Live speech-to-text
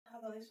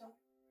做的少。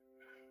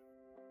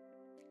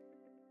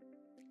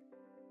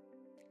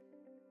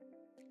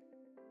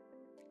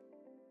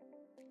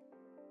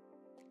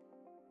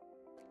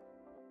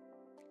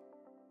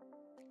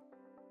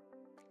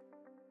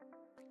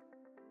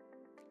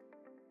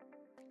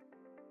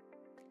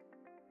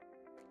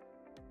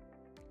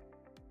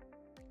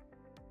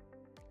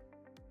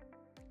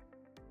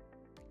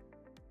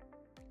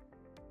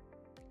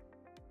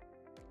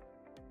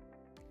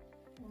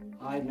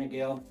Hi,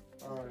 Miguel.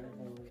 Hi.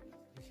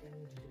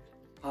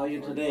 How are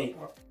you today?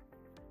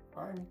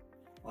 Fine.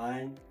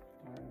 Fine.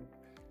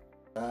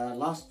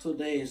 Last 2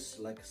 days,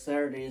 like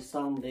Saturday,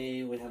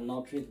 Sunday, we have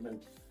no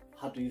treatment.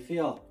 How do you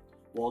feel?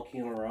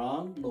 Walking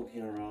around,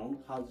 looking around,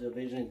 how's your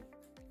vision?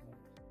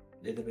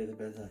 Little bit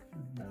better.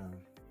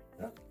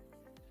 Yeah.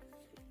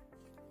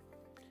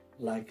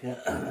 Like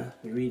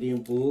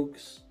reading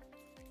books,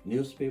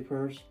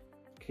 newspapers.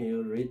 Can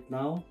you read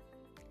now?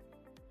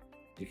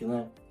 You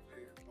cannot.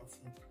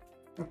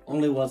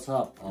 Only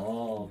WhatsApp.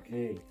 Oh,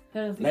 okay.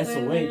 Let's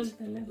wait.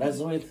 Let's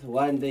wait.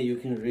 One day you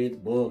can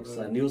read books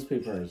and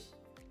newspapers.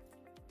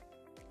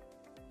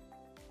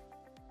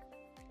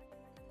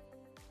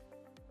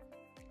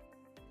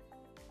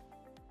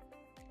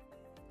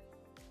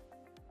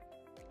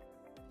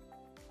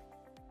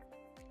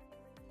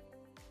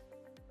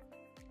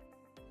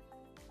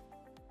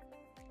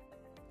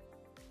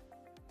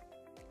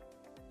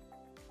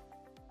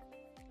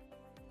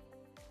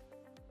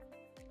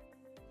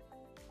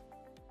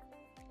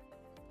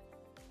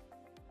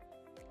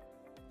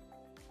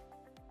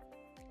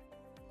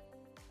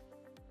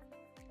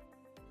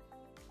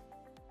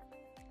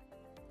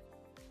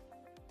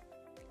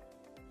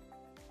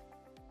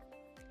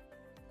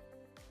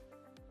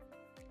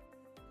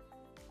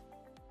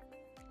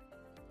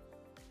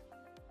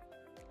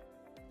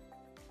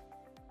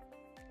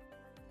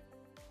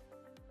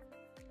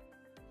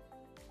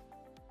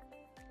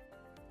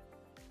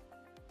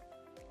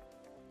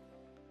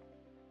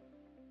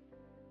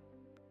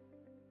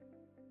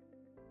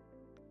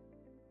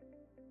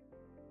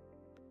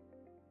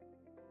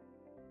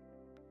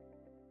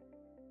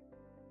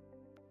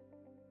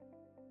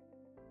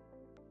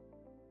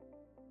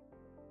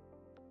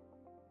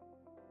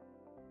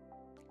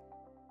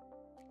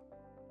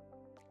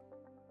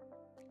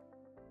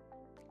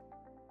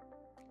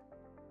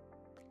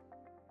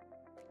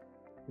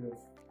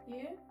 Yes.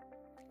 Here?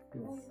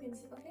 Yes. Oh, you can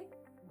see, okay?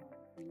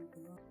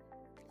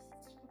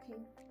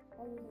 Okay,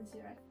 oh, you can see,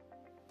 right?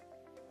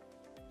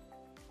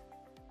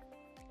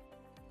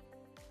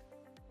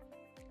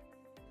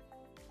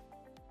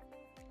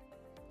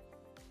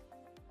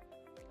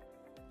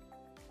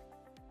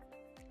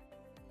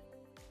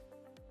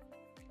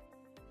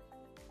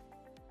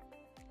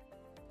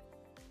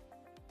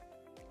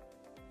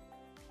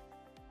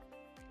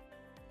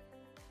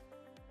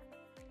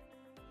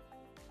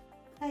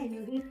 Hi,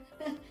 Miguel.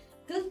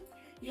 Good.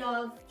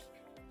 Your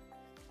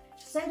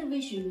side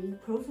vision,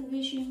 peripheral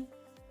vision,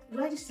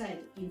 right side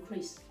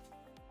increase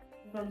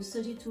from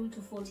 32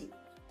 to 40.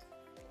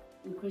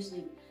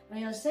 Increasing.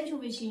 When your central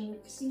vision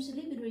seems a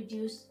little bit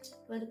reduced,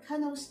 but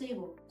kind of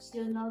stable,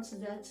 still not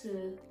that,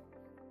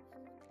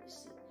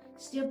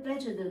 still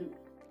better than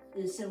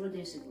several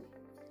days ago.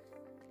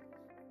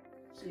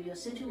 So your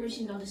central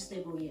vision not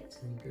stable yet.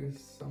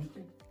 Increase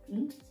something?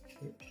 Hmm?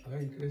 I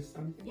increase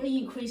something? You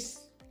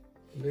increase.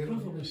 Little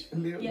bit.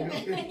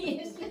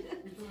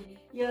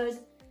 Yes.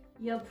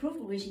 Your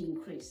peripheral vision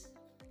increase.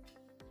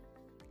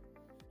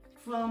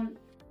 From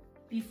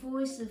before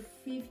it's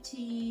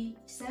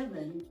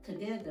 57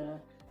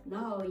 together,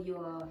 now you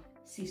are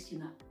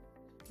 69.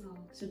 Oh.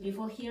 So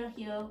before here,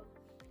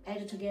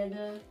 add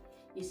together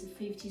is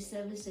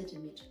 57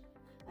 centimeter.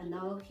 And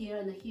now here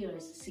and here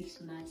is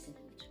 69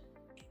 centimeter.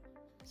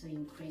 So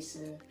increase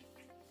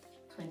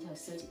 20 or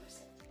 30%.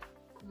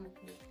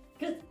 Okay.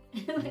 Good.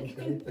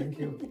 Okay, thank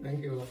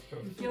you, doctor.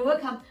 You're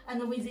welcome.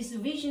 And with this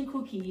vision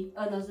cookie,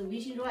 the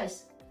vision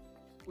rice,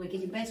 we're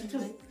getting better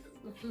too.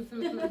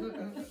 Okay.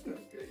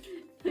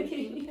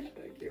 Okay.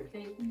 Thank you.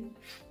 Okay.